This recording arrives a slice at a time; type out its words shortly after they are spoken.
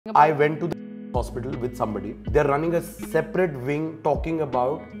I went to the hospital with somebody. They're running a separate wing talking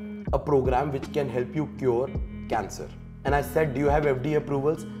about a program which can help you cure cancer. And I said, do you have FDA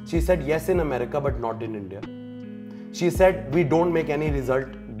approvals? She said, yes in America, but not in India. She said, we don't make any result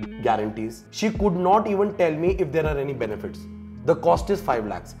guarantees. She could not even tell me if there are any benefits. The cost is 5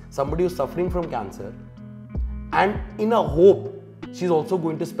 lakhs. Somebody who's suffering from cancer and in a hope, she's also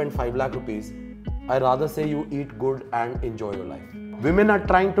going to spend 5 lakh rupees. I rather say you eat good and enjoy your life. Women are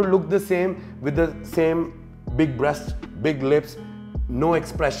trying to look the same with the same big breasts, big lips, no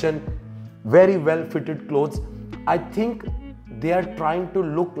expression, very well fitted clothes. I think they are trying to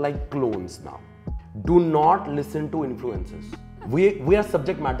look like clones now. Do not listen to influencers. We are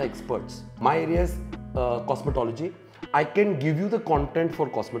subject matter experts. My area is cosmetology. I can give you the content for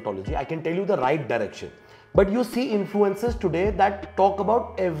cosmetology. I can tell you the right direction. But you see influencers today that talk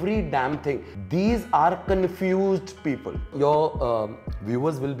about every damn thing. These are confused people. Your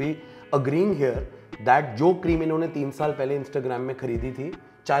viewers will be agreeing here that जो cream इन्होंने 3 साल पहले Instagram में खरीदी थी,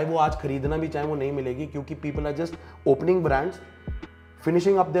 चाहे वो आज खरीदना भी चाहे वो नहीं मिलेगी क्योंकि people are just opening brands,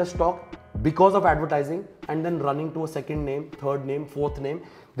 finishing up their stock because of advertising and then running to a second name, third name, fourth name.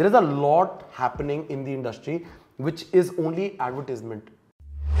 There is a lot happening in the industry which is only advertisement.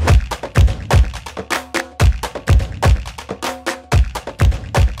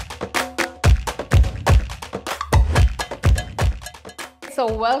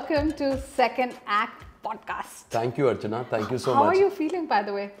 So welcome to Second Act Podcast. Thank you, Archana. Thank you so much. How are you feeling, by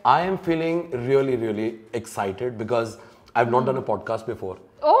the way? I am feeling really excited because I've not done a podcast before.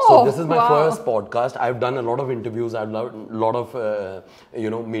 Oh, so this is my wow. first podcast. I've done a lot of interviews. I've done a lot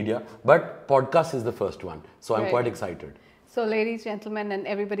of media, but podcast is the first one. So I'm quite excited. So ladies, gentlemen and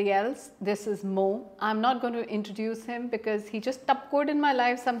everybody else, this is Mo. I'm not going to introduce him because he just tapcoed in my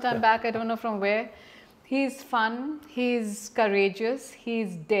life sometime back. I don't know from where. He's fun, he's courageous,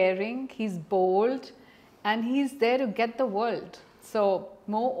 he's daring, he's bold, and he's there to get the world. So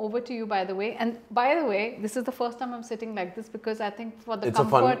Mo, over to you, by the way. And by the way, this is the first time I'm sitting like this because I think for the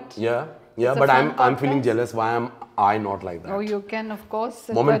comfort. But I'm feeling jealous. Why am I not like that? Oh, you can, of course.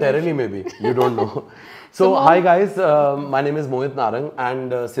 Momentarily, maybe. You don't know. So hi guys, my name is Mohit Narang,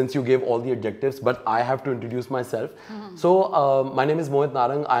 and since you gave all the adjectives, but I have to introduce myself. So my name is Mohit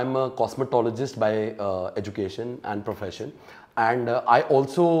Narang. I'm a cosmetologist by education and profession, and I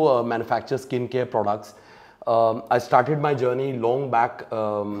also manufacture skincare products. I started my journey long back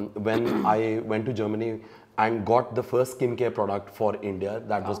when I went to Germany and got the first skincare product for India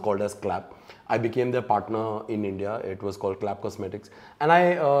that was called as Clap. I became their partner in India. It was called Clap Cosmetics, and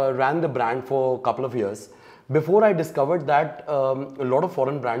I ran the brand for a couple of years before I discovered that a lot of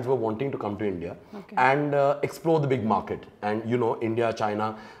foreign brands were wanting to come to India and explore the big market. And you know, India,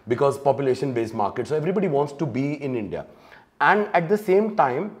 China, because population-based market, so everybody wants to be in India. And at the same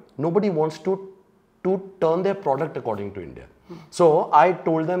time, nobody wants to turn their product according to India. So I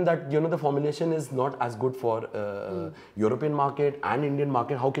told them that the formulation is not as good for European market and Indian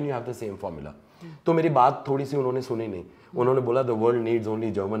market. How can you have the same formula? तो मेरी बात थोड़ी सी उन्होंने सुनी नहीं. उन्होंने बोला the world needs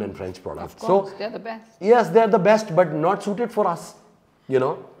only German and French products. Of course, they're the best. Yes, they're the best, but not suited for us.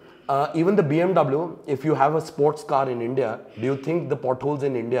 Even the BMW, if you have a sports car in India, do you think the potholes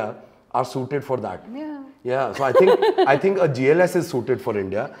in India are suited for that? Yeah, so I think a GLS is suited for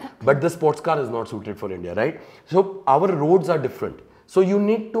India, but the sports car is not suited for India, right? So our roads are different. So you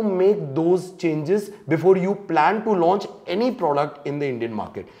need to make those changes before you plan to launch any product in the Indian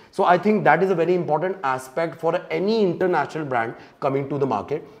market. So I think that is a very important aspect for any international brand coming to the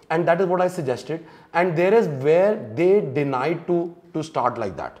market, and that is what I suggested. And there is where they denied to start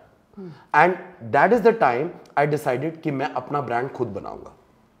like that. And that is the time I decided कि मैं अपना brand खुद बनाऊंगा.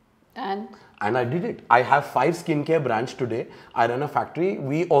 And I did it. I have 5 skincare brands today. I run a factory.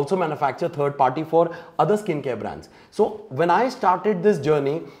 We also manufacture third party for other skincare brands. So when I started this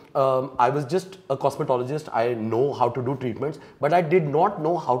journey, I was just a cosmetologist. I know how to do treatments, but I did not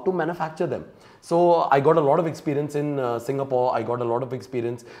know how to manufacture them. So I got a lot of experience in Singapore. I got a lot of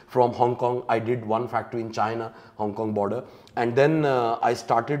experience from Hong Kong. I did one factory in China, Hong Kong border. And then I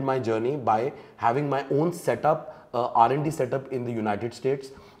started my journey by having my own setup, R&D setup in the United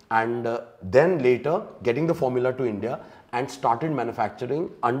States. And then later getting the formula to India and started manufacturing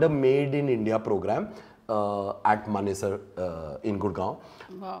under Made in India program at Manesar in Gurgaon.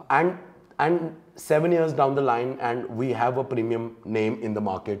 Wow. And 7 years down the line, and we have a premium name in the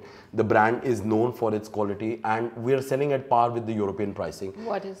market. The brand is known for its quality, and we are selling at par with the European pricing.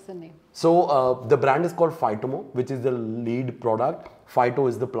 What is the name? So the brand is called Phytomo, which is the lead product. Phyto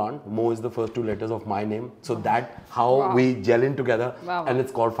is the plant, Mo is the first 2 letters of my name. So that how we gel in together, and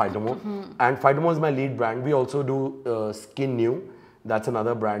it's called Phytomo. And Phytomo is my lead brand. We also do Skin New, That's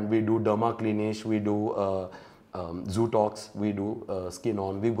another brand. We do Derma Cleanish, we do Zootox, we do Skin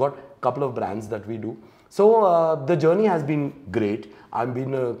On. We've got a couple of brands that we do. So the journey has been great. I've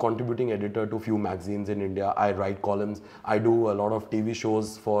been a contributing editor to few magazines in India. I write columns. I do a lot of TV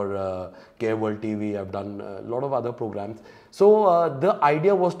shows for Care World TV. I've done a lot of other programs. So the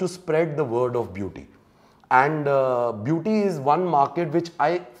idea was to spread the word of beauty. And beauty is one market which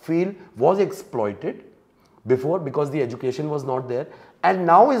I feel was exploited before because the education was not there, and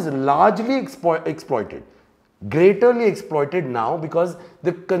now is largely exploited. Greaterly exploited now because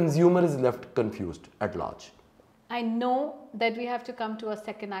the consumer is left confused at large. I know that we have to come to a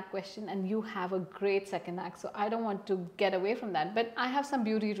second act question, and you have a great second act, so I don't want to get away from that. But I have some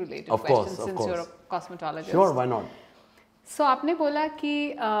beauty related questions since you're a cosmetologist. Sure, why not? So आपने बोला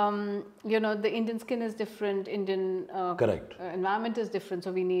कि you know, the Indian skin is different, Indian correct environment is different,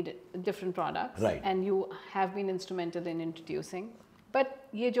 so we need different products. Right. And you have been instrumental in introducing. But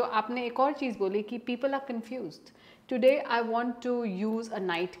ये जो आपने एक और चीज़ बोली कि people are confused. Today I want to use a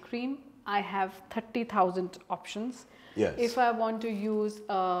night cream. I have 30,000 options. Yes. If I want to use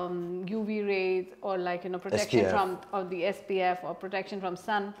UV rays or like, you know, protection SPF. from or the SPF or protection from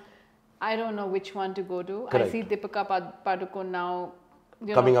sun, I don't know which one to go to. Correct. I see Deepika Padukone now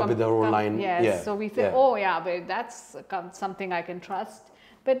coming up with her own line. Yes. Yeah. So we say, oh yeah, but that's something I can trust.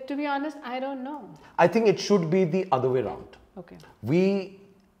 But to be honest, I don't know. I think it should be the other way around. Okay. We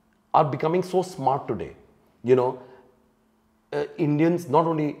are becoming so smart today. You know, Indians not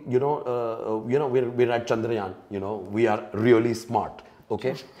only we're at Chandrayaan. You know, we are really smart.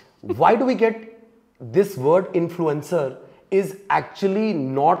 Okay. Why do we get this word influencer is actually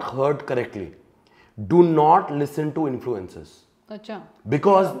not heard correctly? Do not listen to influencers. Achha.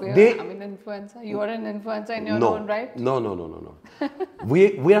 Because I'm an influencer. You are an influencer in your own right. No.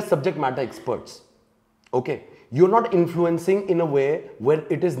 we are subject matter experts. Okay. You're not influencing in a way where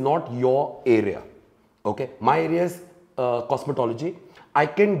it is not your area. Okay. My area is cosmetology. I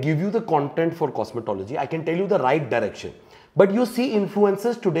can give you the content for cosmetology. I can tell you the right direction. But you see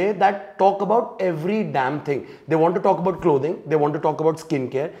influencers today that talk about every damn thing. They want to talk about clothing. They want to talk about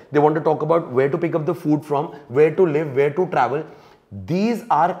skincare. They want to talk about where to pick up the food from, where to live, where to travel. These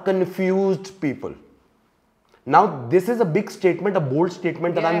are confused people. Now, this is a big statement, a bold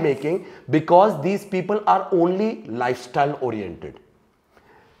statement that I'm making because these people are only lifestyle oriented.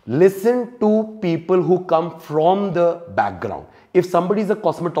 Listen to people who come from the background. If somebody is a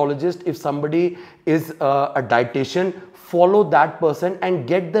cosmetologist, if somebody is a dietitian, follow that person and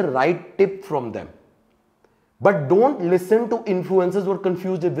get the right tip from them. But don't listen to influencers who are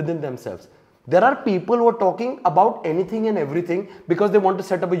confused within themselves. There are people who are talking about anything and everything because they want to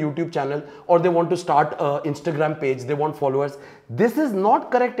set up a YouTube channel or they want to start an Instagram page, they want followers. This is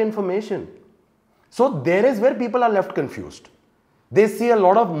not correct information. So there is where people are left confused. They see a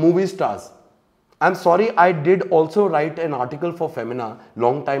lot of movie stars. I'm sorry, I did also write an article for Femina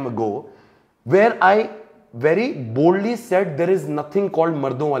long time ago where I very boldly said there is nothing called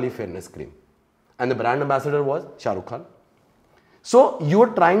Mardon Wali Fairness Cream. And the brand ambassador was Shah Rukh Khan. So you are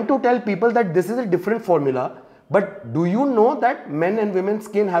trying to tell people that this is a different formula, but do you know that men and women's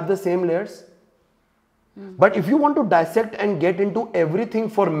skin have the same layers? But if you want to dissect and get into everything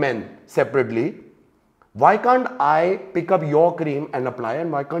for men separately, why can't I pick up your cream and apply,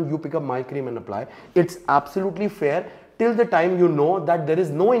 and why can't you pick up my cream and apply? It's absolutely fair till the time you know that there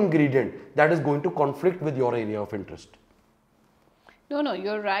is no ingredient that is going to conflict with your area of interest. No,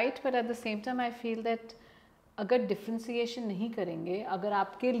 you're right, but at the same time I feel that अगर differentiation नहीं करेंगे, अगर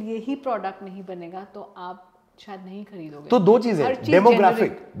आपके लिए ही product नहीं बनेगा तो आप शायद नहीं खरीदोगे. तो दो चीजें,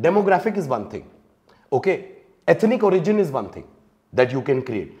 demographic is one thing, okay, ethnic origin is one thing that you can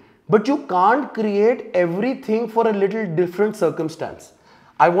create, but you can't create everything for a little different circumstance.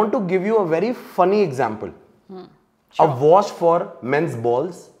 I want to give you a very funny example. A wash for men's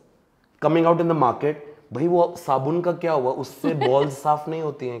balls coming out in the market. भाई वो साबुन का क्या हुआ, उससे balls साफ नहीं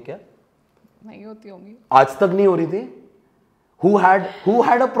होती हैं क्या? नहीं होती होंगी. आज तक नहीं हो रही थी. Who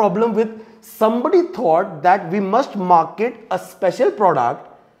had a problem with, somebody thought that we must market a special product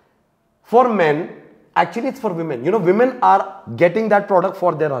for men. Actually it's for women. You know, women are getting that product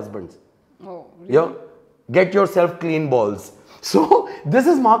for their husbands. Oh, really? Yeah, get yourself clean balls. So this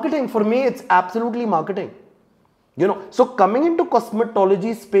is marketing. For me it's absolutely marketing. You know, so coming into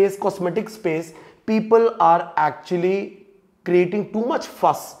cosmetology space, cosmetic space, people are actually creating too much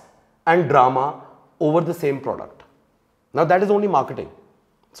fuss and drama over the same product. Now that is only marketing.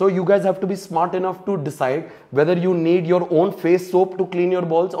 So you guys have to be smart enough to decide whether you need your own face soap to clean your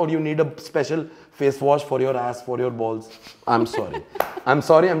balls or you need a special face wash for your ass, for your balls. I'm sorry. I'm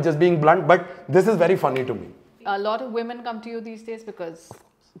sorry, I'm just being blunt, but this is very funny to me. A lot of women come to you these days because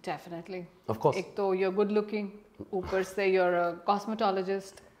definitely. Of course. एक तो you're good looking, ऊपर से you're a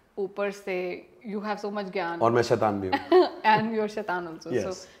cosmetologist, ऊपर से you have so much ज्ञान. और मैं शैतान भी हूँ. And you're shaitan also. Yes.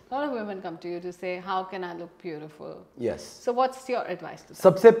 So a lot of women come to you to say, how can I look beautiful? Yes. So what's your advice to them?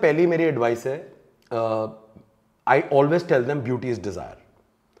 सबसे पहली मेरी advice है, I always tell them beauty is desire.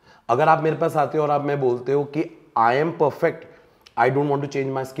 अगर आप मेरे पास आते हो और आप मैं बोलते हो कि I am perfect, I don't want to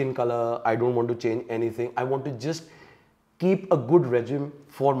change my skin color, I don't want to change anything, I want to just keep a good regime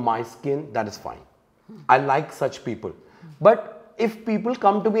for my skin, that is fine. I like such people. But if people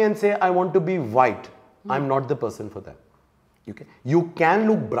come to me and say, I want to be white, I'm not the person for them. Okay? You can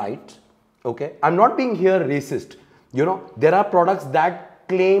look bright. Okay? I'm not being here racist. You know, there are products that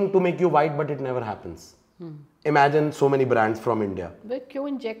claim to make you white, but it never happens. Imagine so many brands from India. क्यों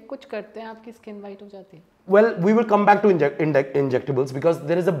inject कुछ करते हैं आपकी skin white हो जाती है? Well, we will come back to injectables because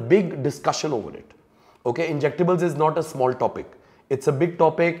there is a big discussion over it. Okay, injectables is not a small topic. It's a big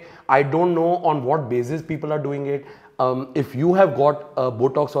topic. I don't know on what basis people are doing it. If you have got a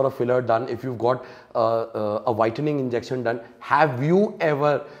Botox or a filler done, if you've got a whitening injection done, have you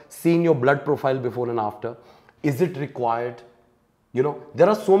ever seen your blood profile before and after? Is it required? You know, there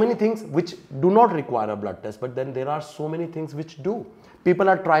are so many things which do not require a blood test, but then there are so many things which do. People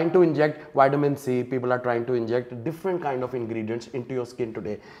are trying to inject vitamin C, people are trying to inject different kind of ingredients into your skin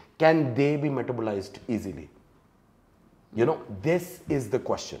today. Can they be metabolized easily? You know, this is the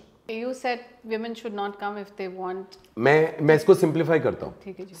question. You said women should not come if they want. मैं इसको simplify करता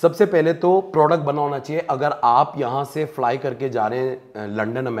हूँ. सबसे पहले तो product बना होना चाहिए. अगर आप यहाँ से फ्लाई करके जा रहे हैं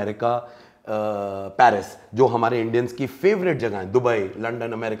लंदन, अमेरिका, पेरिस, जो हमारे इंडियंस की फेवरेट जगह है, Dubai,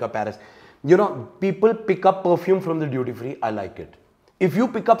 London, America, Paris. You know, people pick up perfume from the duty free. I like it. If you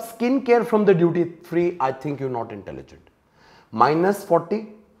pick up skincare from the duty free, I think you're not intelligent. -40,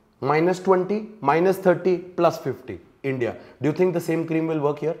 -20, -30, +50. India. Do you think the same cream will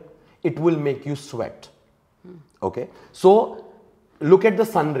work here? It will make you sweat. Okay. So look at the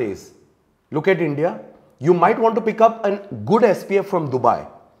sun rays. Look at India. You might want to pick up a good SPF from Dubai.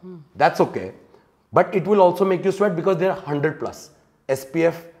 That's okay. But it will also make you sweat because they're 100 plus.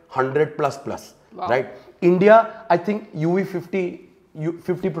 SPF 100 plus plus. Wow. Right? India, I think UV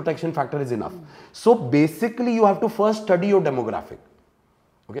 50 protection factor is enough. So basically you have to first study your demographic.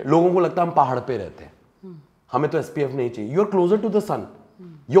 Okay? लोगों को लगता है हम पहाड़ पे रहते हैं. हमें तो SPF नहीं चाहिए. You are closer to the sun.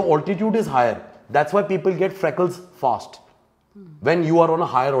 Your altitude is higher. That's why people get freckles fast when you are on a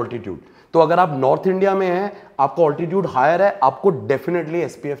higher altitude. तो अगर आप नॉर्थ इंडिया में हैं, आपका ऑल्टीट्यूड हायर है, आपको डेफिनेटली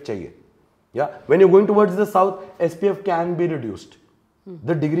SPF चाहिए. Yeah, when you're going towards the south, SPF can be reduced.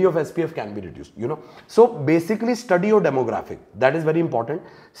 The degree of SPF can be reduced. You know, so basically study your demographic. That is very important.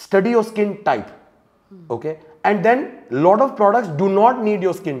 Study your skin type. Okay, and then lot of products do not need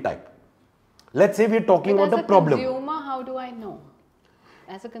your skin type. Let's say we're talking about a problem. As a consumer, how do I know?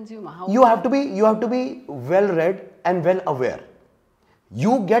 As a consumer, how you have to be well read and well aware.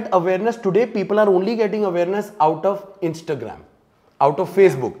 You get awareness today. People are only getting awareness out of Instagram, out of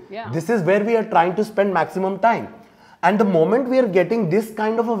Facebook. Yeah. This is where we are trying to spend maximum time. And the moment we are getting this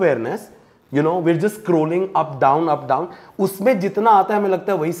kind of awareness, you know, we're just scrolling up, down. उसमें जितना आता है हमें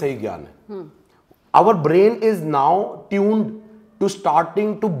लगता है वही सही ज्ञान है. Our brain is now tuned to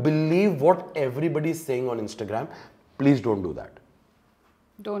starting to believe what everybody is saying on Instagram. Please don't do that.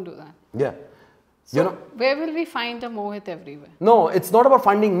 Don't do that. Yeah. So you know, where will we find a Mohit everywhere? No, it's not about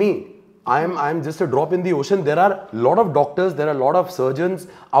finding me. I'm just a drop in the ocean. There are a lot of doctors, there are a lot of surgeons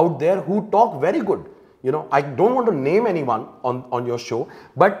out there who talk very good. You know, I don't want to name anyone on your show,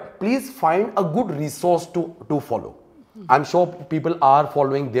 but please find a good resource to follow. I'm sure people are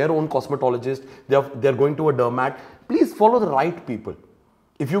following their own cosmetologist. They're going to a dermat. Please follow the right people.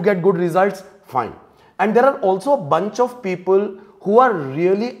 If you get good results, fine. And there are also a bunch of people who are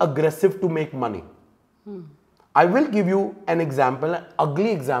really aggressive to make money. I will give you an example, an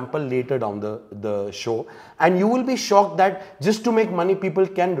ugly example later down the show, and you will be shocked that just to make money, people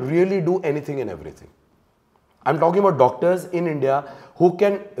can really do anything and everything. I'm talking about doctors in India who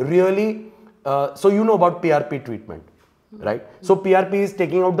can really, so you know about PRP treatment, right? So PRP is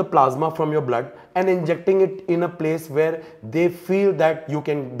taking out the plasma from your blood and injecting it in a place where they feel that you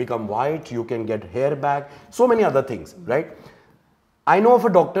can become white, you can get hair back, so many other things, right? I know of a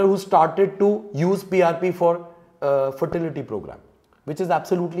doctor who started to use PRP for fertility program, which is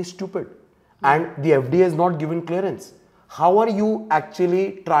absolutely stupid. And the FDA has not given clearance. How are you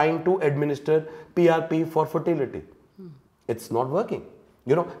actually trying to administer PRP for fertility? It's not working,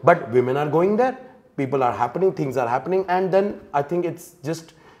 you know, but women are going there, people are happening, things are happening, and then I think it's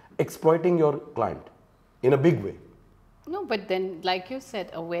just exploiting your client in a big way. No, but then like you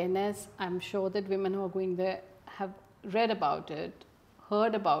said, awareness, I'm sure that women who are going there have read about it,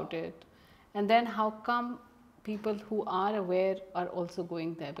 heard about it, and then how come people who are aware are also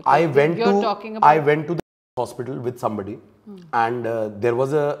going there? Because I went to the hospital with somebody, and there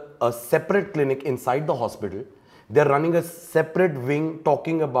was a separate clinic inside the hospital. They're running a separate wing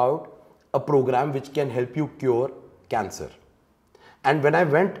talking about a program which can help you cure cancer. And when I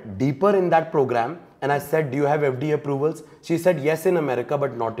went deeper in that program and I said, do you have FDA approvals? She said, yes, in America,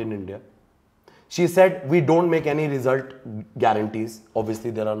 but not in India. She said, we don't make any result guarantees. Obviously,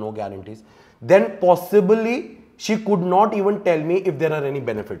 there are no guarantees. Then possibly, she could not even tell me if there are any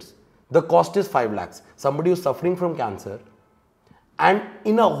benefits. The cost is 5 lakhs. Somebody who's suffering from cancer, and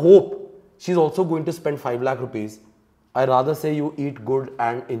in a hope, she's also going to spend 5 lakh rupees. I rather say you eat good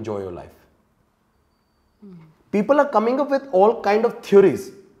and enjoy your life. People are coming up with all kind of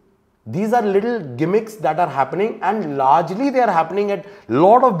theories. These are little gimmicks that are happening, and largely they are happening at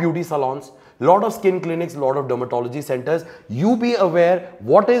lot of beauty salons, lot of skin clinics, lot of dermatology centers. You be aware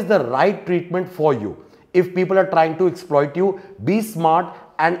what is the right treatment for you. If people are trying to exploit you, be smart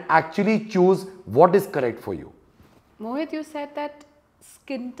and actually choose what is correct for you. Mohit, you said that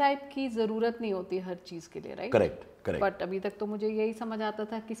skin type की ज़रूरत नहीं होती हर चीज़ के लिए, right? Correct. But अभी तक तो मुझे यही समझ आता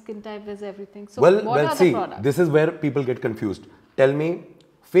था कि skin type is everything. So well, what are see, the products? this is where people get confused. Tell me,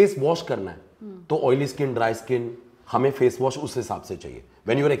 face wash करना है, तो oily skin, dry skin, हमें face wash उस हिसाब से चाहिए.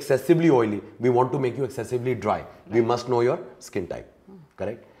 When you are excessively oily, we want to make you excessively dry. Right. We must know your skin type,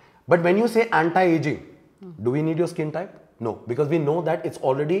 correct? But when you say anti-aging, do we need your skin type? No, because we know that it's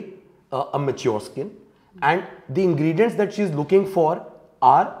already a mature skin, and the ingredients that she's looking for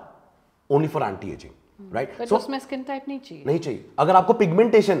are only for anti-aging. Right? But so उसमें skin type नहीं चाहिए. नहीं चाहिए. अगर आपको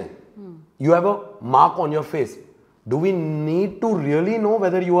pigmentation है, you have a mark on your face. Do we need to really know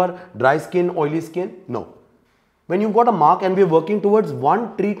whether you are dry skin, oily skin? No. When you've got a mark and we're working towards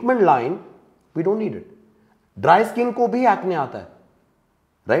one treatment line, we don't need it. Dry skin को भी acne आता है,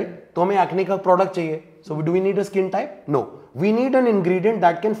 right? तो हमें acne का product चाहिए. So do we need a skin type? No. We need an ingredient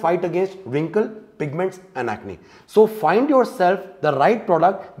that can fight against wrinkle, pigments and acne. So find yourself the right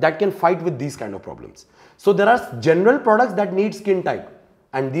product that can fight with these kind of problems. So there are general products that need skin type,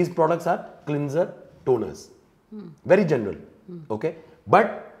 and these products are cleanser, toners. Very general. Okay.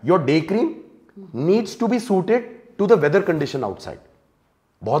 But your day cream needs to be suited to the weather condition outside.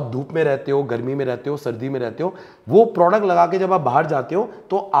 बहुत धूप में रहते हो, गर्मी में रहते हो, सर्दी में रहते हो, वो प्रोडक्ट लगा के जब आप बाहर जाते हो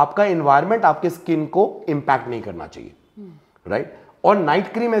तो आपका एनवायरनमेंट आपके स्किन को इंपैक्ट नहीं करना चाहिए, राइट? और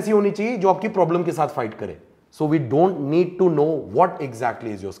नाइट क्रीम ऐसी होनी चाहिए जो आपकी प्रॉब्लम के साथ फाइट करे. So we don't need to know what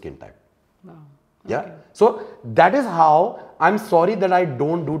exactly is your skin type. Yeah, so that is how I'm sorry that I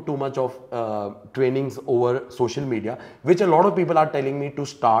don't do too much of trainings over social media, which a lot of people are telling me to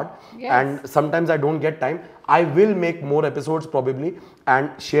start. Yes. And sometimes I don't get time. I will make more episodes probably and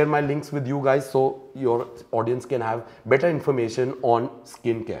share my links with you guys so your audience can have better information on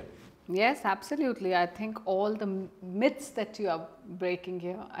skincare. Yes, absolutely. I think all the myths that you are breaking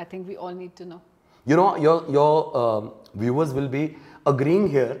here, I think we all need to know. You know, your viewers will be agreeing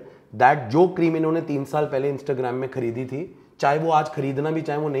here that जो cream इन्होंने 3 साल पहले Instagram में खरीदी थी, चाहे वो आज खरीदना भी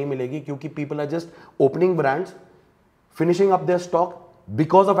चाहे वो नहीं मिलेगी, क्योंकि people are just opening brands, finishing up their stock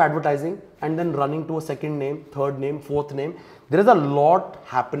because of advertising and then running to a second name, third name, fourth name. There is a lot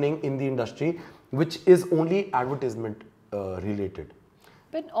happening in the industry which is only advertisement related.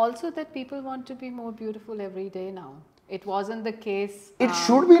 But also that people want to be more beautiful every day now. It wasn't the case. It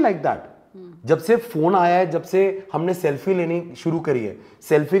should be like that. जब से phone आया है, जब से हमने selfie लेनी शुरू करी है,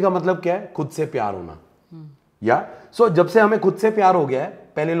 सेल्फी का मतलब क्या है? खुद से प्यार होना. या सो जब से हमें खुद से प्यार हो गया है,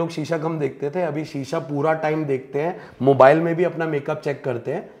 पहले लोग शीशा कम देखते थे, अभी शीशा पूरा टाइम देखते हैं, मोबाइल में भी अपना मेकअप चेक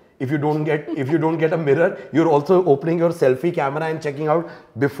करते हैं. If you don't get a mirror, you're also opening your selfie camera and checking out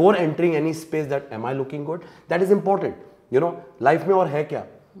before entering any space that am I looking good? That is important. You know, life में और है क्या?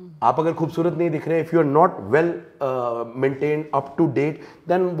 आप अगर खूबसूरत नहीं दिख रहे, if you are not well maintained, up to date,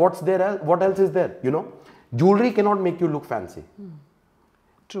 then what else is there? You know, jewelry cannot make you look fancy.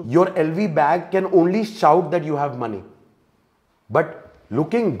 True. Your LV bag can only shout that you have money, but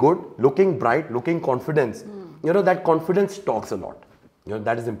looking good, looking bright, looking confidence, you know, that confidence talks a lot. You know,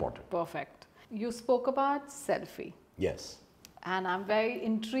 that is important. Perfect. You spoke about selfie. Yes. And I'm very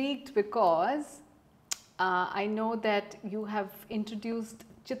intrigued because I know that you have introduced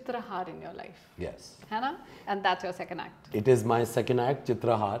Chitrahaar in your life. Yes. Hannah? And that's your second act. It is my second act,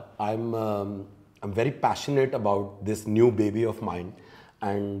 Chitrahaar. I'm very passionate about this new baby of mine,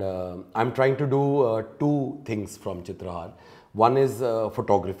 and I'm trying to do 2 things from Chitrahaar. One is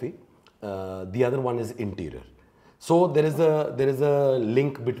photography. The other one is interior. So there is a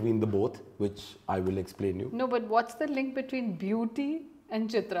link between the both, which I will explain you. No, but what's the link between beauty And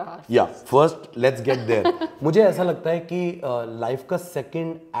Chitrahaar. Yeah, first let's get there. मुझे ऐसा लगता है कि life का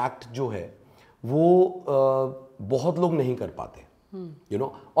second act जो है वो बहुत लोग नहीं कर पाते, you know,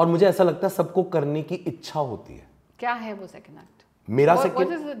 और मुझे ऐसा लगता है सबको करने की इच्छा होती है. क्या है वो सेकंड एक्ट? मेरा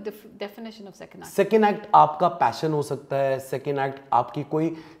What is the definition of second act? Second act आपका पैशन हो सकता है. सेकेंड एक्ट आपकी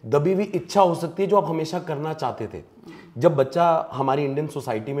कोई दबी हुई इच्छा हो सकती है जो आप हमेशा करना चाहते थे. जब बच्चा हमारी इंडियन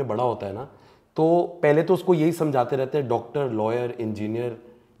सोसाइटी में बड़ा होता है ना, तो पहले तो उसको यही समझाते रहते हैं डॉक्टर, लॉयर, इंजीनियर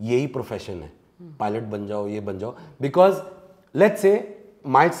यही प्रोफेशन है, पायलट बन जाओ, ये बन जाओ. Because let's say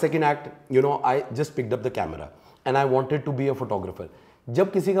my second act, you know, I just picked up the camera and I wanted to be a photographer.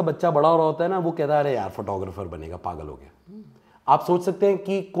 जब किसी का बच्चा बड़ा हो रहा होता है ना, वो कहता है अरे यार फोटोग्राफर बनेगा, पागल हो गया. आप सोच सकते हैं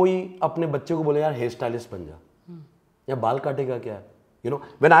कि कोई अपने बच्चे को बोले यार हेयर स्टाइलिस्ट बन जा, या बाल काटेगा क्या. You know,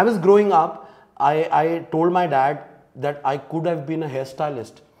 when I was growing up, I told my dad that I could have been a hair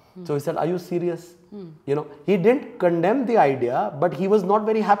stylist. So he said, are you serious? You know, he didn't condemn the idea, but he was not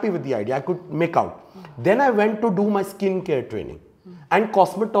very happy with the idea. I could make out. Then I went to do my skincare training, and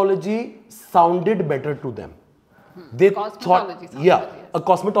cosmetology sounded better to them. They thought, yeah, a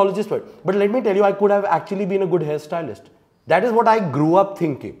cosmetologist. But let me tell you, I could have actually been a good hairstylist. That is what I grew up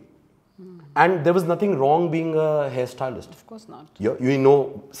thinking. And there was nothing wrong being a hairstylist. Of course not. You know,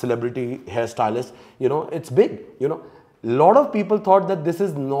 celebrity hairstylist, you know, it's big, you know. Lot of people thought that this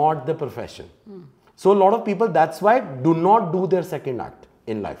is not the profession. So a lot of people, that's why, do not do their second act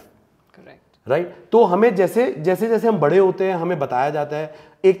in life. Correct. Right? तो हमें जैसे जैसे हम बड़े होते हैं, हमें बताया जाता है,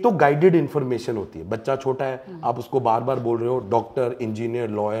 एक तो गाइडेड इंफॉर्मेशन होती है. बच्चा छोटा है, आप उसको बार बार बोल रहे हो डॉक्टर, इंजीनियर,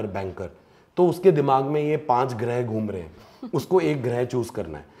 लॉयर, बैंकर, तो उसके दिमाग में ये 5 ग्रह घूम रहे हैं, उसको एक ग्रह चूज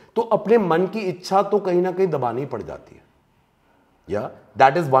करना है. तो अपने मन की इच्छा तो कहीं ना कहीं दबानी पड़ जाती है. या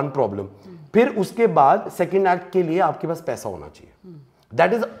दैट इज वन प्रॉब्लम. फिर उसके बाद सेकेंड एक्ट के लिए आपके पास पैसा होना चाहिए.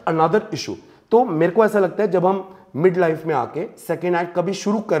 That is another issue. तो मेरे को ऐसा लगता है जब हम मिड लाइफ में आके सेकेंड एक्ट कभी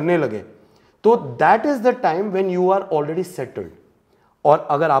शुरू करने लगे, तो that is the time when you are already settled. और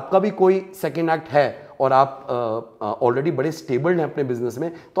अगर आपका भी कोई सेकेंड एक्ट है और आप ऑलरेडी बड़े स्टेबल हैं अपने बिजनेस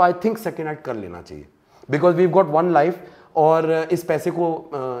में, तो आई थिंक सेकेंड एक्ट कर लेना चाहिए. Because we got one life, और इस पैसे को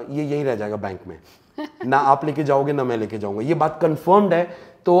ये यही रह जाएगा बैंक में. ना आप लेके जाओगे ना मैं लेके जाऊंगा. ये बात कंफर्म्ड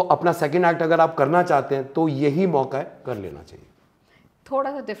है. तो अपना सेकेंड एक्ट अगर आप करना चाहते हैं तो यही मौका है, कर लेना चाहिए.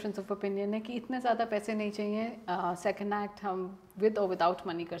 थोड़ा सा डिफरेंस ऑफ ओपिनियन है कि इतने ज़्यादा पैसे नहीं चाहिए. सेकेंड एक्ट हम विद और विदाउट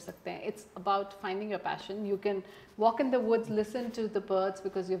मनी कर सकते हैं. It's about finding your passion. You can walk in the woods, listen to the birds,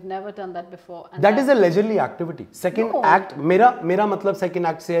 because you have never done that before. That is a leisurely activity. Second act, मेरा मतलब second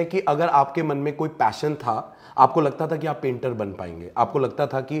act से है कि अगर आपके मन में कोई पैशन था, आपको लगता था कि आप पेंटर बन पाएंगे, आपको लगता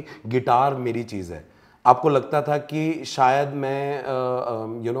था कि गिटार मेरी चीज़ है, आपको लगता था कि शायद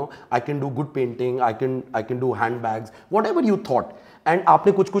मैं you know I can do good painting, I can do hand bags, what ever you thought, and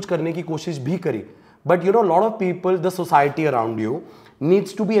आपने कुछ करने की कोशिश भी करी. But you know, lot of people, the society around you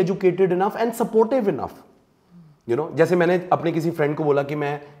needs to be educated enough and supportive enough. You know, जैसे मैंने अपने किसी फ्रेंड को बोला कि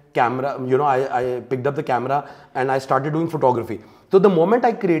मैं camera, you know, I picked up the camera and I started doing photography. तो the moment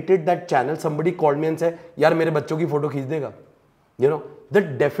I created that channel, somebody called me and said, यार मेरे बच्चों की फोटो खींच देगा. You know, the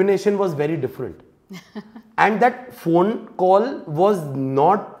definition was very different. And that phone call was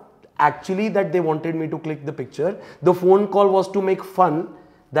not actually that they wanted me to click the picture. The phone call was to make fun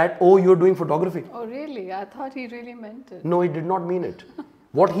that, oh, you're doing photography. Oh, really? I thought he really meant it. No, he did not mean it.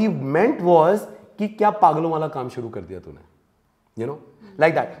 What he meant was कि क्या पागलों वाला काम शुरू कर दिया तूने. You know,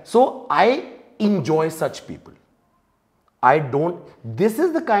 like that. So I enjoy such people. I don't. This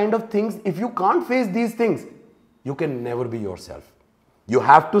is the kind of things, if you can't face these things, you can never be yourself. You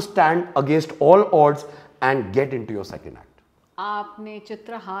have to stand against all odds and get into your second act. आपने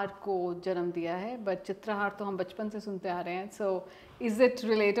चित्रहार को जन्म दिया है, but Chitrahaar तो हम बचपन से सुनते आ रहे हैं. So is it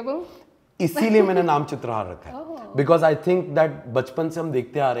relatable? इसीलिए मैंने नाम चित्रहार रखा है. Because I think that बचपन से हम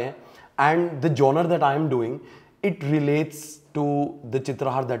देखते आ रहे हैं, and the genre that I am doing, it relates to the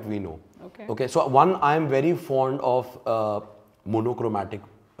Chitrahaar that we know. Okay. So one, I am very fond of monochromatic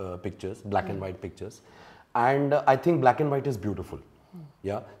pictures, black and white pictures, and I think black and white is beautiful.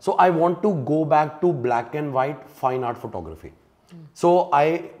 Yeah. So I want to go back to black and white fine art photography. So I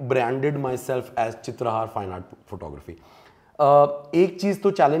branded myself as Chitrahaar Fine Art Photography. एक चीज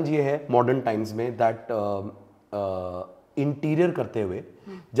तो challenge ये है modern times में, that interior करते हुए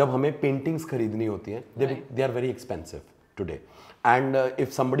जब हमें पेंटिंग्स खरीदनी होती हैं, they are very expensive today. And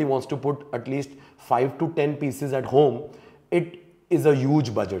if somebody wants to put at least 5 to 10 pieces at home, it is a huge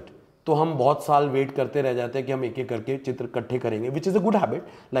budget. तो हम बहुत साल वेट करते रह जाते हैं कि हम एक एक करके चित्र इकट्ठे करेंगे, which is a good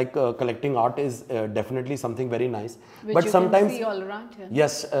habit. Like collecting art is definitely something very nice. Which but you sometimes can see all around here.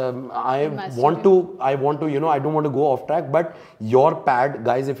 Yes, I want to, you know, I don't want to go off track, but your pad,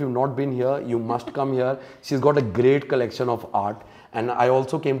 guys, if you've not been here, you must come here. She's got a great collection of art, And I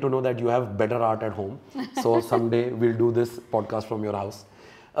also came to know that you have better art at home. So someday we'll do this podcast from your house.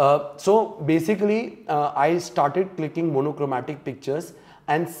 So basically, I started clicking monochromatic pictures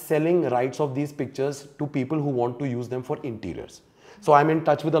and selling rights of these pictures to people who want to use them for interiors. So I'm in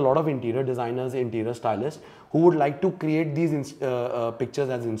touch with a lot of interior designers, interior stylists who would like to create these pictures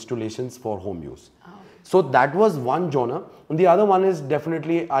as installations for home use. Oh. So that was one genre. And the other one is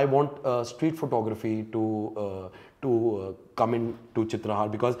definitely I want street photography to come into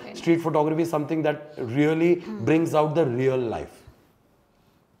Chitrahaar, because street photography is something that really brings out the real life.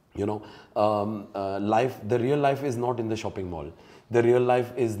 You know, the real life is not in the shopping mall. The real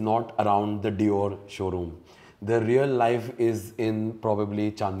life is not around the Dior showroom. The real life is in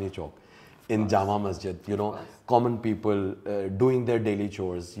probably Chandni Chowk, in Jama Masjid, you know, common people doing their daily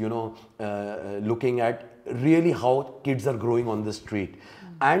chores, you know, looking at really how kids are growing on the street.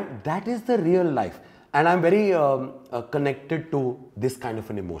 And that is the real life. And I'm very connected to this kind of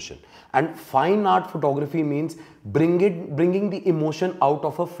an emotion. And fine art photography means bringing the emotion out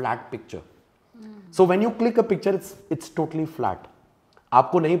of a flat picture. So when you click a picture, it's totally flat.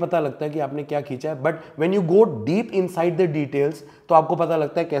 आपको नहीं पता लगता है कि आपने क्या खींचा है, but when you go deep inside the details तो आपको पता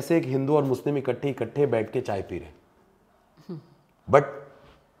लगता है कैसे एक हिंदू और मुस्लिम इकट्ठे बैठ के चाय पी रहे। बट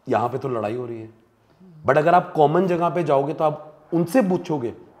यहाँ पे तो लड़ाई हो रही है। बट अगर आप कॉमन जगह पे जाओगे तो आप उनसे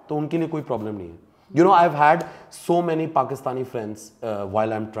पूछोगे तो उनके लिए कोई प्रॉब्लम नहीं है। You know, I've had so many Pakistani friends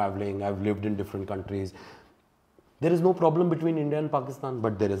while I'm traveling. I've lived in different countries. There is no problem between India and Pakistan,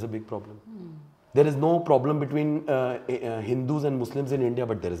 but there is a big problem. There is no problem between Hindus and Muslims in India,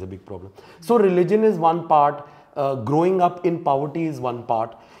 but there is a big problem. So religion is one part. Growing up in poverty is one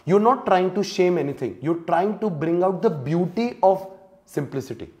part. You're not trying to shame anything. You're trying to bring out the beauty of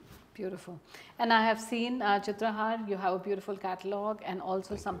simplicity. Beautiful. And I have seen Chitrahaar, you have a beautiful catalog and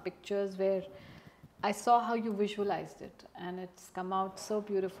also some pictures where I saw how you visualized it, and it's come out so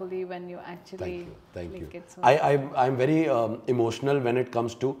beautifully when you actually Thank you. It. So I'm very emotional when it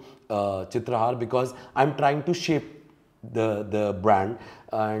comes to Chitrahaar, because I'm trying to shape the brand,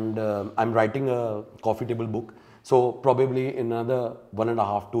 and I'm writing a coffee table book. So probably in another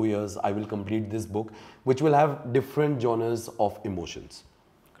 1.5 to 2 years, I will complete this book, which will have different genres of emotions.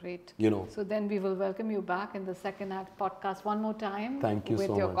 Great. You know. So then we will welcome you back in the Second Act podcast one more time. Thank you so much.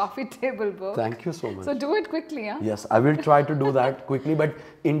 With your coffee table book. Thank you so much. So do it quickly, huh? Yes, I will try to do that quickly, but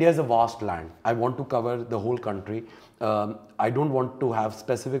India is a vast land. I want to cover the whole country. I don't want to have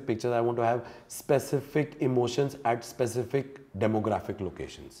specific pictures. I want to have specific emotions at specific demographic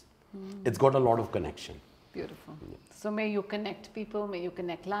locations. It's got a lot of connection. Beautiful. Yeah. So may you connect people, may you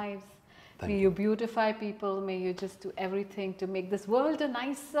connect lives. Thank may you beautify people, may you just do everything to make this world a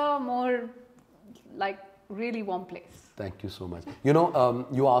nicer, more like really warm place. Thank you so much. You know,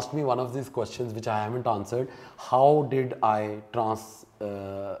 you asked me one of these questions which I haven't answered. How did I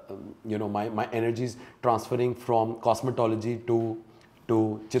my energies transferring from cosmetology to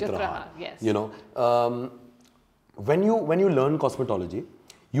Chitrahaar? Yes. You know, when you learn cosmetology,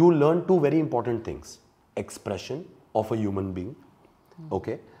 you learn two very important things: expression of a human being,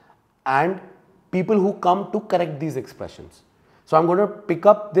 okay, and people who come to correct these expressions. So I'm going to pick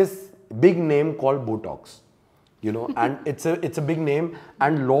up this big name called Botox, you know, and it's a big name,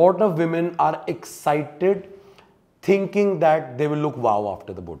 and lot of women are excited thinking that they will look wow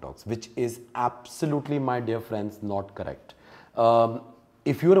after the Botox, which is absolutely, my dear friends, not correct.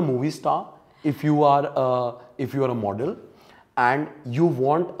 If you're a movie star, if you are a model and you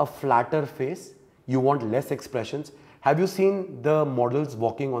want a flatter face, you want less expressions. Have you seen the models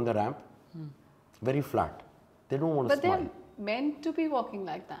walking on the ramp? Very flat. They don't want to smile. But they're meant to be walking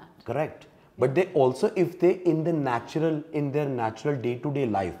like that. Correct. But they also, if they in their natural day-to-day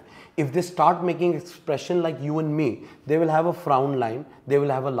life, if they start making expression like you and me, they will have a frown line, they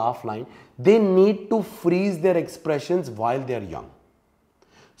will have a laugh line. They need to freeze their expressions while they are young.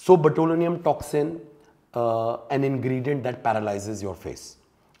 So botulinum toxin, an ingredient that paralyzes your face.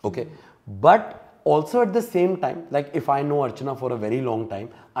 Okay. But also at the same time, like if I know Archana for a very long time,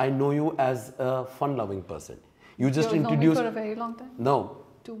 I know you as a fun-loving person. You just introduced me for a very long time? No.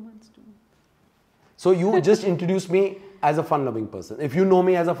 2 months. So you just introduced me as a fun-loving person. If you know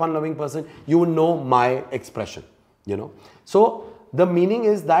me as a fun-loving person, you will know my expression, you know. So the meaning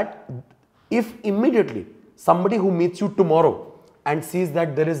is that if immediately somebody who meets you tomorrow and sees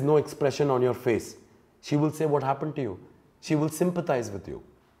that there is no expression on your face, she will say, what happened to you? She will sympathize with you.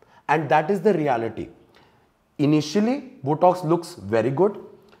 And that is the reality. Initially, Botox looks very good.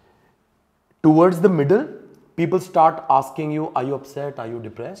 Towards the middle, people start asking you, are you upset? Are you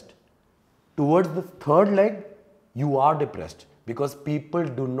depressed? Towards the third leg, you are depressed, because people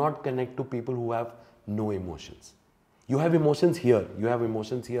do not connect to people who have no emotions. You have emotions here, you have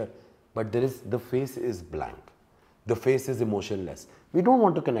emotions here, but the face is blank. The face is emotionless. We don't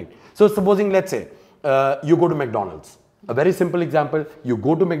want to connect. So supposing, let's say, you go to McDonald's. A very simple example, you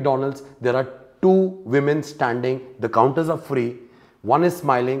go to McDonald's, there are two women standing, the counters are free, one is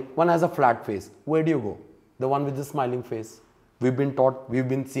smiling, one has a flat face. Where do you go? The one with the smiling face. We've been taught, we've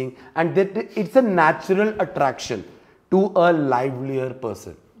been seeing, and it's a natural attraction to a livelier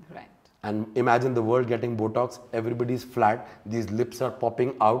person. Right. And imagine the world getting Botox, everybody's flat, these lips are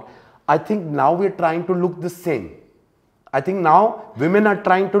popping out. I think now we're trying to look the same. I think now women are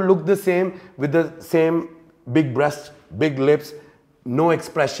trying to look the same with the same big breasts, big lips, no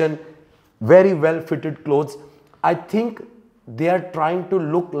expression, very well fitted clothes. I think they are trying to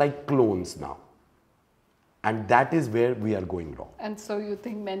look like clones now. And that is where we are going wrong. And so you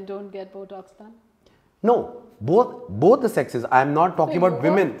think men don't get Botox done? No, both the sexes. I am not talking about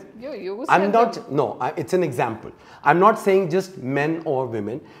women. It's an example. I'm not saying just men or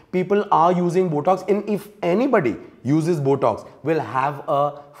women. People are using Botox, and if anybody uses Botox, will have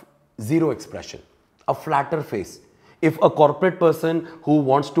a zero expression, a flatter face. If a corporate person who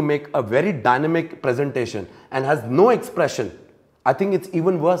wants to make a very dynamic presentation and has no expression, I think it's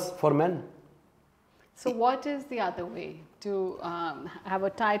even worse for men. So what is the other way to have a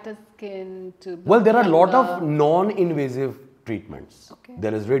tighter skin? Well, there are a lot of non-invasive treatments. Okay.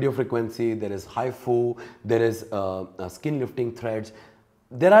 There is radio frequency, there is HIFU, there is skin lifting threads.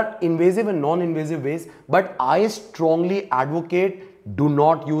 There are invasive and non-invasive ways, but I strongly advocate do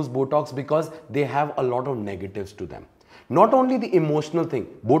not use Botox because they have a lot of negatives to them. Not only the emotional thing,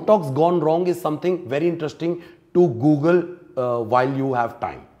 Botox gone wrong is something very interesting to Google while you have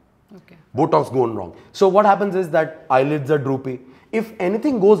time. Okay. Botox gone wrong. So what happens is that eyelids are droopy. If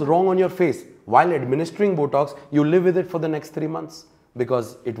anything goes wrong on your face while administering Botox, you live with it for the next 3 months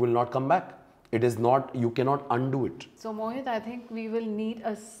because it will not come back. It is not, you cannot undo it. So Mohit, I think we will need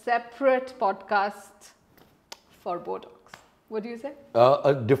a separate podcast for Botox. What do you say?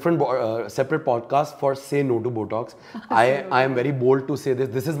 A different separate podcast for say no to Botox. I am very bold to say this.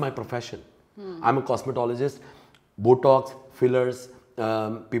 This is my profession. I'm a cosmetologist. Botox, fillers,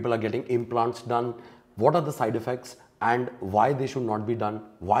 people are getting implants done. What are the side effects and why they should not be done?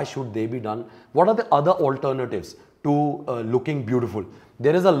 Why should they be done? What are the other alternatives to looking beautiful?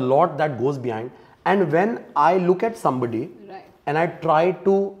 There is a lot that goes behind. And when I look at somebody and I try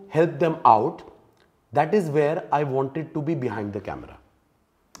to help them out, that is where I wanted to be behind the camera.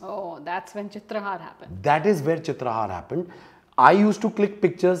 Oh, that's when Chitrahaar happened. That is where Chitrahaar happened. I used to click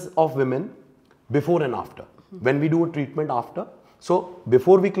pictures of women before and after. When we do a treatment after. So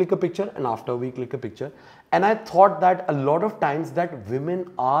before we click a picture and after we click a picture. And I thought that a lot of times that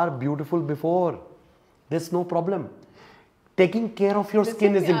women are beautiful before. There's no problem. Taking care of your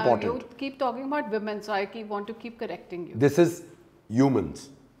skin is important. You keep talking about women, so I want to keep correcting you. This is humans.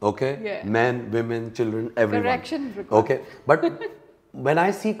 Okay? Yeah. Men, women, children, everyone. Correction required. Okay? But when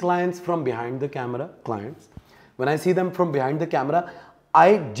I see clients from behind the camera, when I see them from behind the camera,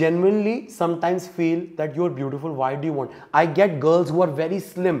 I genuinely sometimes feel that you're beautiful. Why do you want? I get girls who are very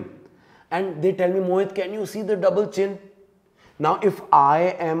slim and they tell me, Mohit, can you see the double chin? Now, if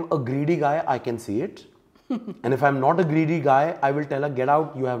I am a greedy guy, I can see it. And if I'm not a greedy guy, I will tell her, get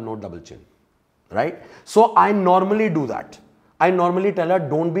out, you have no double chin. Right? So I normally do that. I normally tell her,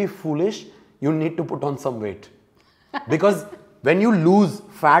 don't be foolish, you need to put on some weight. Because when you lose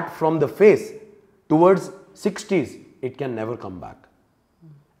fat from the face towards 60s, it can never come back.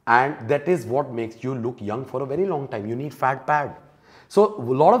 And that is what makes you look young for a very long time. You need fat pad. So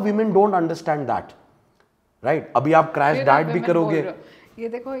a lot of women don't understand that. Right? Abhi aap crash diet bhi karoge. ये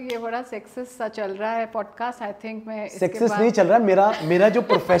देखो ये बड़ा sexist सा चल रहा है podcast I think मैं sexist नहीं चल रहा है मेरा जो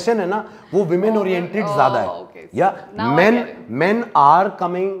प्रोफेशन है ना वो विमेन ओरिएंटेड ज्यादा है या men are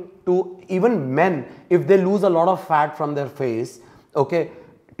coming to even men if they lose a lot of fat from their face okay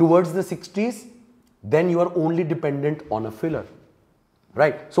towards the 60s then you are only dependent on a filler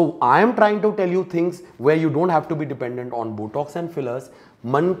right so I am trying to tell you things where you don't have to be dependent on Botox and fillers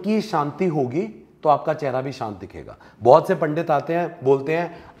मन की शांति होगी तो आपका चेहरा भी शांत दिखेगा बहुत से पंडित आते हैं बोलते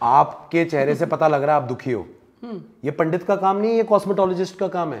हैं आपके चेहरे से पता लग रहा है आप दुखी हो ये पंडित का काम नहीं है ये कॉस्मेटोलॉजिस्ट का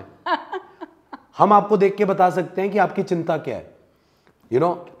काम है हम आपको देख के बता सकते हैं कि आपकी चिंता क्या है you know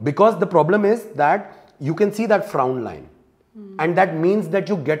because the problem is that you can see that frown line and that means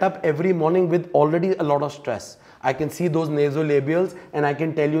that you get up every morning with already a lot of stress I can see those nasolabials and I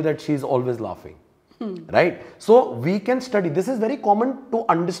can tell you that she's always laughing right so we can study this is very common to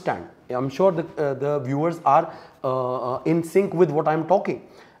understand I'm sure the viewers are in sync with what I'm talking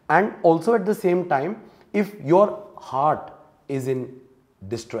and also at the same time if your heart is in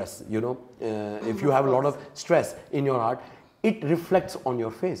distress, if you have a lot of stress in your heart, it reflects on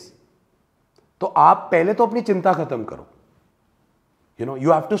your face. तो आप पहले तो अपनी चिंता खत्म करो.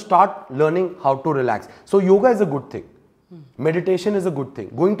 You have to start learning how to relax. So yoga is a good thing. Meditation is a good thing.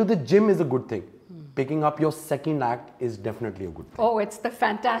 Going to the gym is a good thing. Picking up your second act is definitely a good thing. Oh, it's the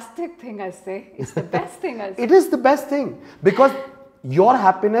fantastic thing, I say. It's the best thing, I say. It is the best thing. Because your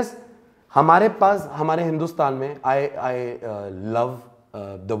happiness, हमारे हिंदुस्तान में, I love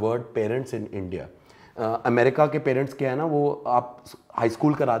the word parents in India. America के parents क्या है ना, वो आप high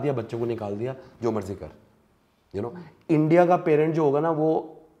school करा दिया, बच्चों को निकाल दिया, जो मर्जी कर. इंडिया का पेरेंट जो होगा ना,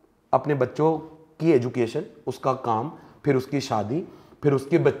 वो अपने बच्चों की एजुकेशन, उसका काम, फिर उसकी शादी, फिर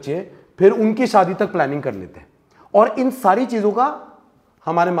उसके बच्चे, फिर उनकी शादी तक प्लानिंग कर लेते हैं. और इन सारी चीजों का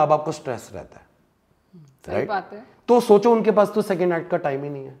हमारे माँ बाप को स्ट्रेस रहता है. सही बात है. तो सोचो उनके पास तो सेकेंड एक्ट का टाइम ही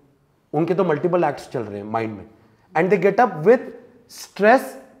नहीं है. उनके तो मल्टीपल एक्ट्स चल रहे हैं माइंड में, and they get up with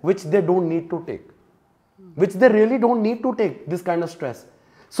stress which they don't need to take, which they really don't need to take this kind of stress.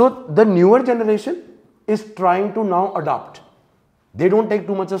 So the newer generation is trying to now adapt. They don't take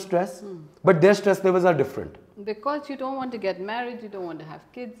too much of stress, but their stress levels are different. Because you don't want to get married, you don't want to have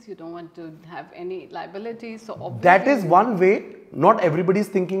kids, you don't want to have any liabilities. So obviously that is one way. Not everybody is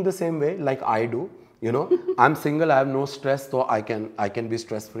thinking the same way like I do. I'm single, I have no stress, so I can be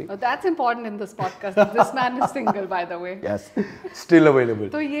stress free. Oh, that's important in this podcast. This man is single, by the way. Yes, still available.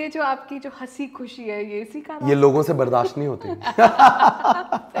 तो ये जो आपकी जो हंसी खुशी है, ये इसी का ये लोगों से बर्दाश्त नहीं होती.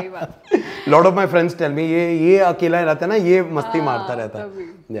 सही बात. Lot of my friends tell me ये अकेला रहता है ना, ये मस्ती मारता रहता है.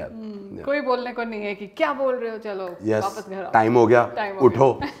 कोई बोलने को नहीं है कि क्या बोल रहे हो, चलो वापस घर आओ. टाइम हो गया,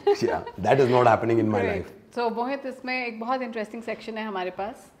 उठो. That is not happening in my life. So मोहित, इसमें एक बहुत इंटरेस्टिंग सेक्शन है हमारे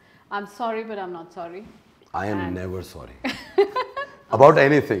पास. I'm sorry, but I'm not sorry. I am never sorry about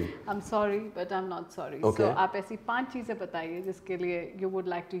anything. I'm sorry, but I'm not sorry. Okay. So आप ऐसी 5 चीजें बताइए जिसके लिए you would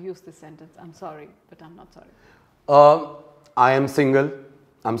like to use this sentence. I'm sorry, but I'm not sorry. I am single.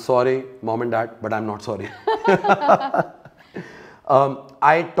 I'm sorry, mom and dad, but I'm not sorry.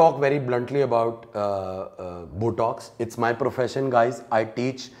 I talk very bluntly about Botox. It's my profession, guys. I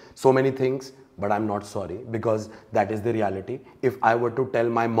teach so many things. But I'm not sorry, because that is the reality. If I were to tell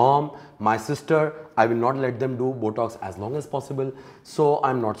my mom, my sister, I will not let them do Botox as long as possible. So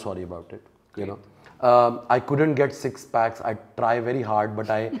I'm not sorry about it. I couldn't get 6 packs. I try very hard,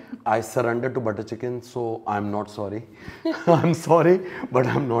 but I surrendered to butter chicken. So I'm not sorry. I'm sorry, but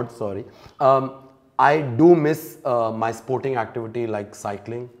I'm not sorry. I do miss my sporting activity like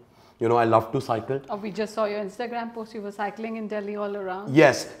cycling. I love to cycle. Oh, we just saw your Instagram post. You were cycling in Delhi all around.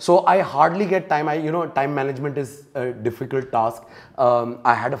 Yes. So I hardly get time. Time management is a difficult task.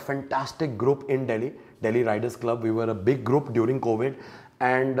 I had a fantastic group in Delhi, Delhi Riders Club. We were a big group during COVID,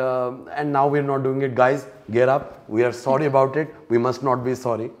 and now we're not doing it. Guys, get up. We are sorry about it. We must not be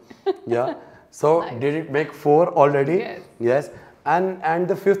sorry. Yeah. So nice. Did it make 4 already? Yes. Yes. And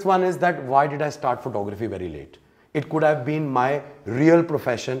the 5th one is that why did I start photography very late? It could have been my real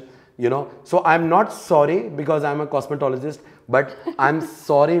profession. So I'm not sorry because I'm a cosmetologist, but I'm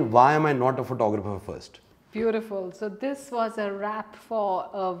sorry, why am I not a photographer first? Beautiful. So this was a wrap for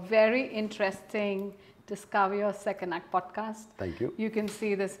a very interesting Discover Your Second Act podcast. Thank you. You can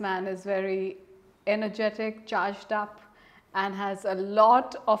see this man is very energetic, charged up, and has a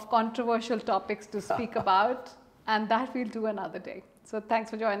lot of controversial topics to speak about, and that we'll do another day. So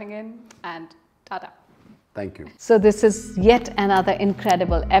thanks for joining in, and ta-ta. Thank you. So this is yet another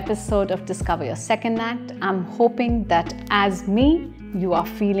incredible episode of Discover Your Second Act. I'm hoping that as me, you are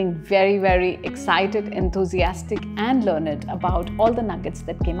feeling very, very excited, enthusiastic, and learned about all the nuggets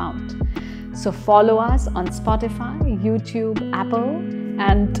that came out. So follow us on Spotify, YouTube, Apple,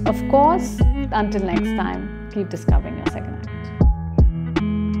 and of course, until next time, keep discovering your second act.